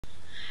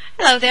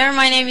Hello there,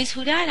 my name is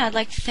Hooda and I'd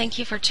like to thank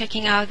you for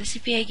checking out the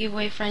CPA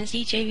Giveaway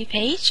Frenzy JV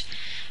page.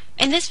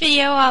 In this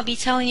video I'll be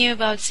telling you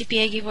about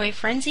CPA Giveaway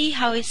Frenzy,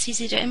 how it's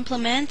easy to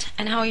implement,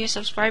 and how your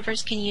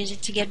subscribers can use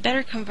it to get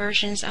better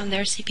conversions on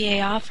their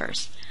CPA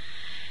offers.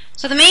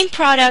 So the main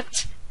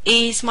product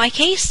is my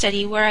case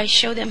study where I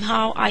show them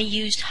how I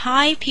used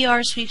high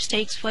PR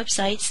sweepstakes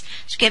websites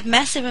to get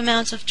massive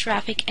amounts of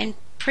traffic and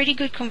pretty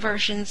good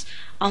conversions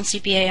on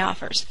CPA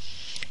offers.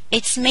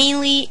 It's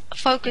mainly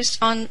focused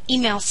on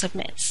email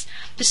submits.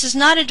 This is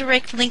not a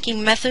direct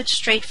linking method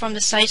straight from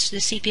the site to the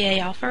CPA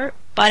offer,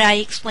 but I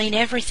explain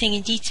everything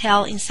in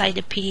detail inside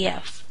the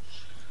PDF.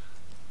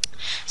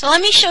 So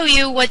let me show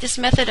you what this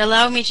method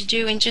allowed me to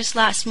do in just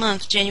last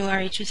month,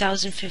 January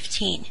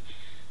 2015.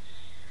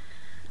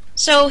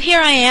 So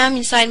here I am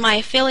inside my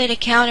affiliate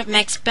account of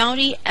Max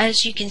Bounty.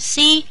 As you can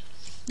see,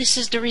 this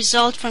is the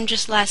result from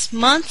just last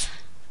month.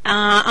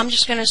 I'm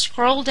just going to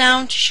scroll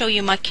down to show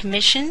you my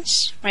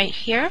commissions right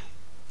here.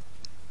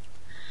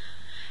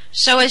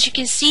 So as you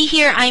can see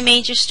here, I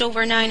made just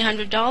over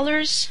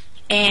 $900,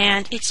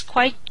 and it's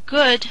quite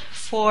good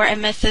for a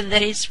method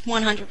that is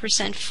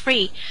 100%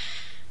 free.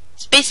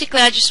 So basically,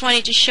 I just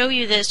wanted to show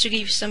you this to give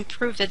you some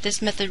proof that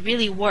this method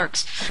really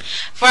works.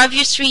 For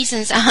obvious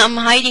reasons, I'm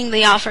hiding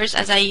the offers,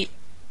 as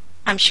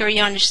I'm sure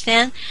you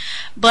understand,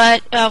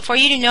 but for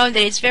you to know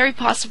that it's very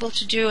possible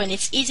to do and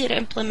it's easy to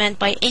implement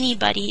by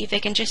anybody if they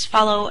can just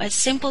follow a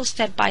simple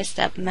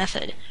step-by-step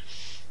method.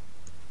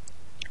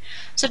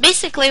 So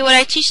basically what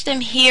I teach them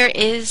here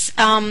is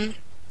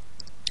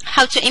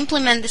how to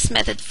implement this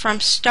method from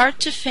start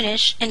to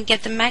finish and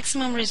get the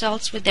maximum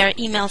results with their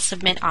email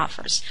submit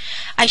offers.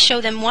 I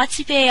show them what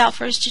CPA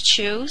offers to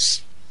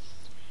choose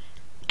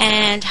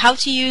and how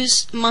to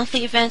use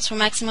monthly events for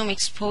maximum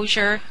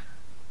exposure,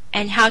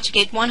 and how to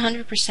get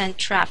 100%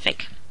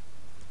 traffic.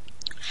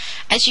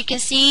 As you can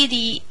see,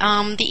 the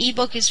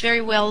ebook is very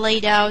well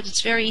laid out.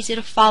 It's very easy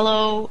to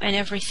follow and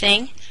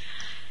everything.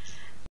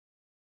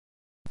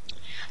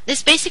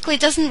 This basically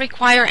doesn't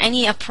require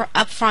any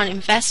upfront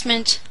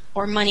investment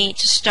or money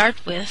to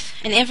start with,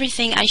 and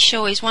everything I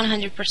show is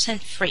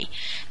 100% free.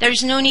 There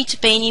is no need to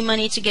pay any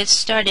money to get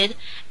started,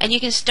 and you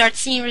can start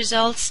seeing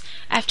results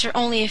after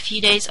only a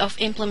few days of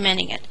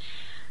implementing it.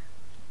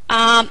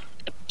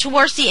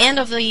 Towards the end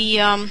of the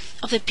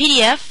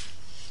PDF,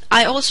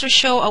 I also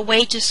show a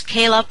way to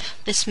scale up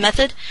this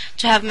method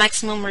to have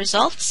maximum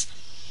results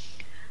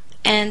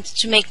and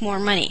to make more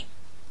money.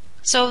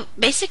 So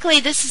basically,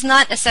 this is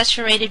not a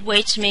saturated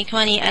way to make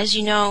money, as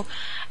you know,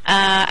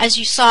 as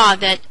you saw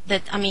that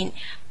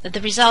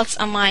the results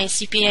on my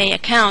CPA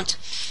account.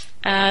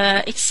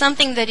 It's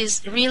something that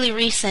is really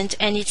recent,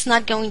 and it's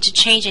not going to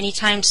change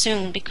anytime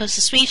soon, because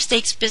the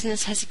sweepstakes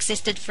business has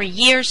existed for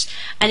years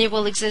and it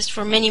will exist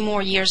for many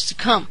more years to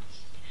come.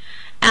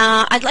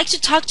 I'd like to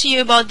talk to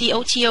you about the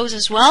OTOs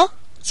as well.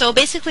 So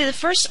basically, the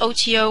first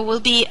OTO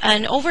will be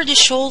an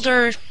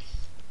over-the-shoulder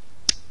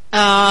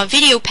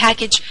video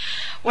package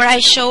where I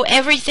show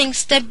everything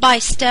step by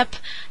step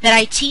that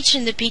I teach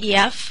in the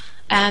PDF,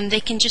 and they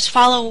can just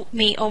follow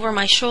me over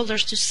my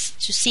shoulders to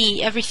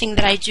see everything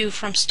that I do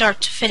from start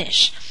to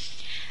finish.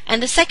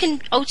 And the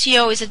second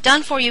OTO is a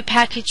done-for-you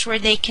package where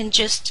they can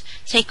just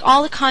take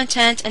all the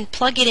content and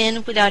plug it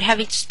in without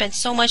having to spend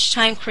so much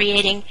time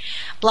creating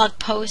blog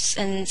posts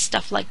and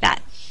stuff like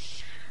that.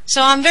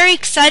 So I'm very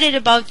excited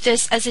about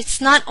this, as it's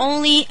not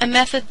only a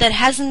method that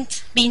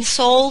hasn't been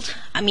sold,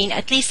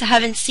 at least I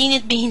haven't seen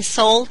it being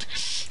sold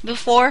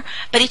before,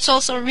 but it's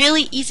also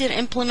really easy to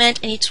implement,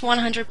 and it's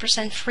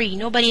 100% free.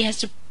 Nobody has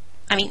to,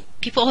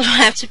 people don't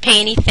have to pay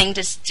anything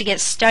to get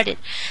started.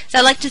 So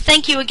I'd like to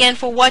thank you again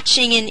for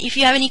watching, and if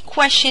you have any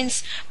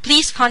questions,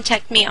 please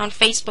contact me on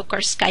Facebook or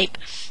Skype.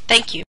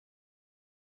 Thank you.